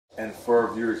And for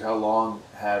our viewers, how long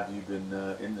have you been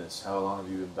in this? How long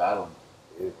have you been battling?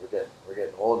 Dude, we're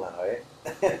getting old now,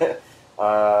 eh?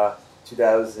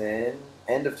 2000,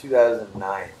 end of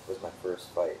 2009 was my first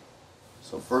fight.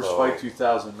 So first fight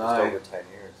 2009. Just over 10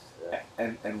 years.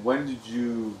 Yeah. And when did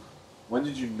you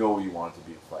know you wanted to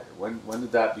be a fighter? When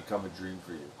did that become a dream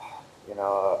for you? You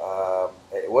know,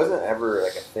 it wasn't ever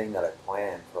like a thing that I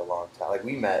planned for a long time. Like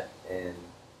we met in,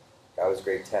 I was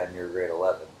grade 10, you were grade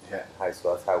 11 in high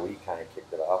school. That's how we kind of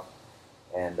kicked it off.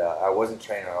 And I wasn't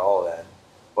training at all then.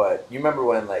 But you remember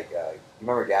when, like, you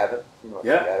remember Gavin?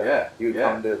 Gavin? Yeah. He would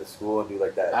come to the school and do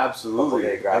like that. Absolutely.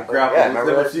 I grappled with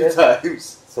him a few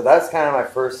times. So that's kind of my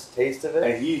first taste of it.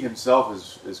 And he himself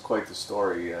is quite the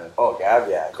story. Oh, Gav,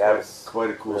 yeah. Gav's quite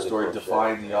a cool really story, cool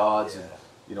defying the odds and,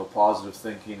 you know, positive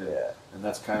thinking. And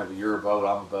that's kind of what you're about,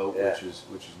 I'm about, which is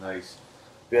nice.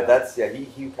 Yeah, that's, he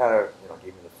kind of, you know,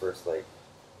 gave me the first, like,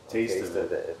 taste of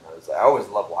it. And I always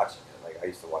loved watching it. Like, I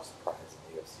used to watch the Prize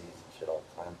and the UFCs and shit all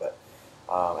the time. But,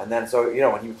 and then, so, you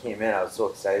know, when he came in, I was so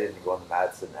excited to go on the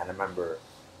mats. And I remember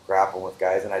grappling with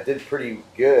guys. And I did pretty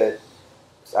good.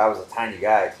 So I was a tiny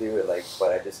guy, too. Like,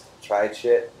 but I just tried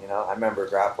shit, you know. I remember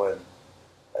grappling.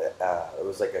 It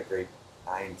was like a grade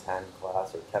 9, 10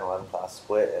 class or 10, 11 class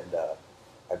split. And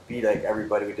I beat, like,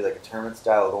 everybody. We did, like, a tournament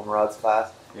style of Omerod's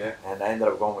class. Yeah. And I ended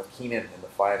up going with Keenan in the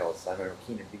finals. I remember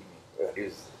Keenan beat me. He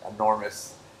was an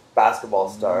enormous basketball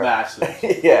star. Massive.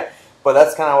 Yeah. But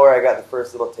that's kind of where I got the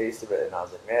first little taste of it, and I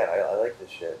was like, man, I like this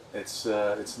shit.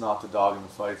 It's not the dog in the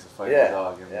fight; it's the fight in the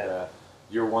dog. And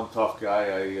you're one tough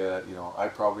guy. I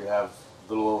probably have a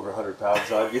little over 100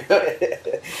 pounds on you,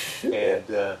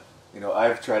 and you know,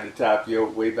 I've tried to tap you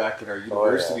out way back in our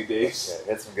university days.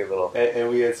 Yeah, had some good little, and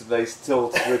we had some nice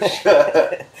tilts, which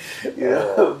you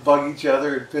know, bug each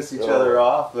other and piss each other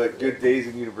off. But good days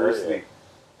in university,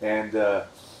 and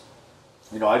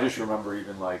you know, I just remember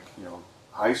even like, you know,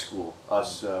 high school,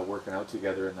 us working out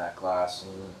together in that class,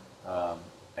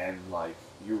 and like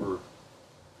you were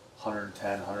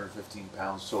 110, 115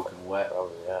 pounds soaking wet,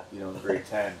 you know, in grade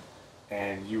 10,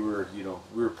 and you were, you know,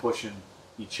 we were pushing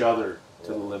each other to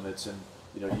the limits, and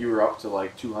you know, you were up to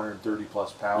like 230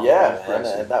 plus pounds. Yeah,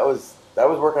 and that was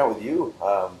working out with you.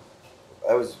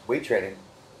 I was weight training.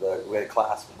 We had a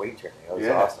class of weight training. It was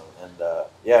awesome, and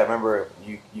I remember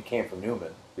you came from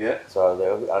Newman. Yeah. So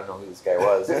I don't know who this guy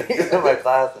was. He was in my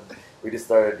class, and we just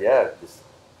started, just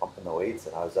pumping the weights,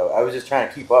 and I was just trying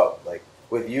to keep up, like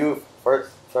with you.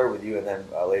 First started with you, and then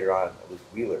later on it was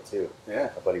Wheeler too.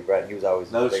 Yeah. My buddy Brett. He was always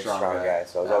another a big strong guy,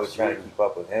 so I was always trying to keep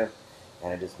up with him,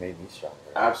 and it just made me stronger.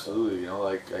 Absolutely, you know,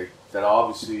 like that.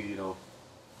 Obviously, you know,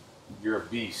 you're a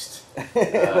beast. You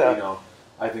know,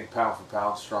 I think pound for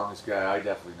pound, strongest guy I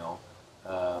definitely know.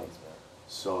 Thanks, man.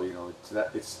 So you know,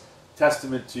 it's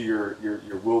testament to your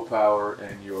willpower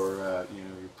and your you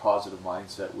know, your positive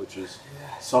mindset, which is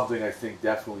something I think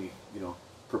definitely, you know,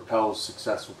 propels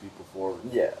successful people forward.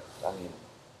 Yeah, I mean,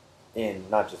 in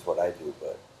not just what I do,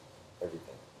 but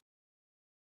everything.